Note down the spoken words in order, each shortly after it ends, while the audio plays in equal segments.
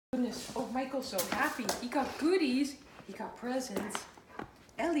Goodness, oh, Michael's so happy. He got goodies. He got presents.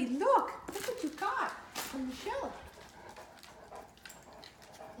 Ellie, look what you got from Michelle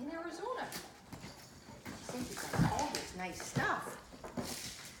in Arizona. I think you got all this nice stuff.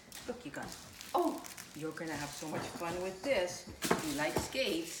 Look, you got, oh, you're gonna have so much fun with this. You like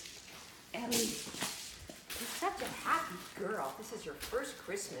skates. Ellie, you're such a happy girl. This is your first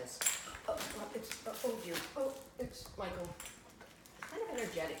Christmas. Oh, oh dear, oh, it's Michael. Kind of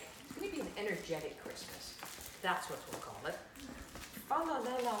energetic. It's going to be an energetic Christmas. That's what we'll call it. Fa la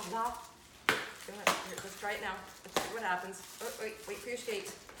la la la. Here, let's try it now. Let's see what happens. Oh, wait for your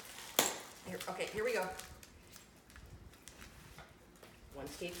skates. Here, okay, here we go. One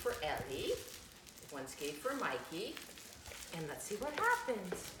skate for Ellie. One skate for Mikey. And let's see what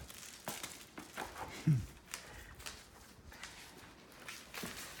happens.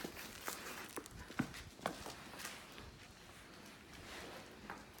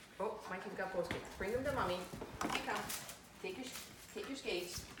 Oh, Mikey's got both skates. Bring them to Mommy. Here you come. Take your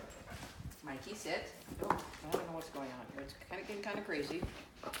skates. Mikey, sit. Oh, I don't know what's going on here. It's getting kind of crazy.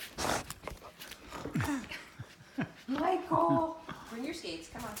 Michael, bring your skates.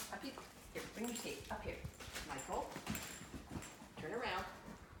 Come on, up here. Here, bring your skates up here. Michael, turn around.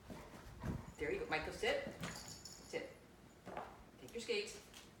 There you go. Michael, sit. Sit. Take your skates.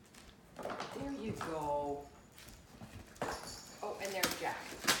 There you go. Oh, and there's Jack.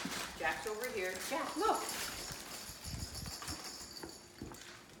 Jack's over here. Jack, look.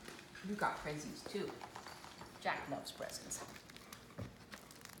 You got presents too. Jack loves presents.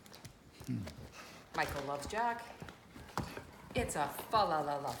 Michael loves Jack. It's a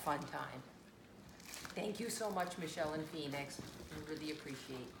fa-la-la-la fun time. Thank you so much, Michelle and Phoenix. We really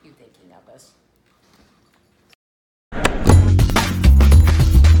appreciate you thinking of us.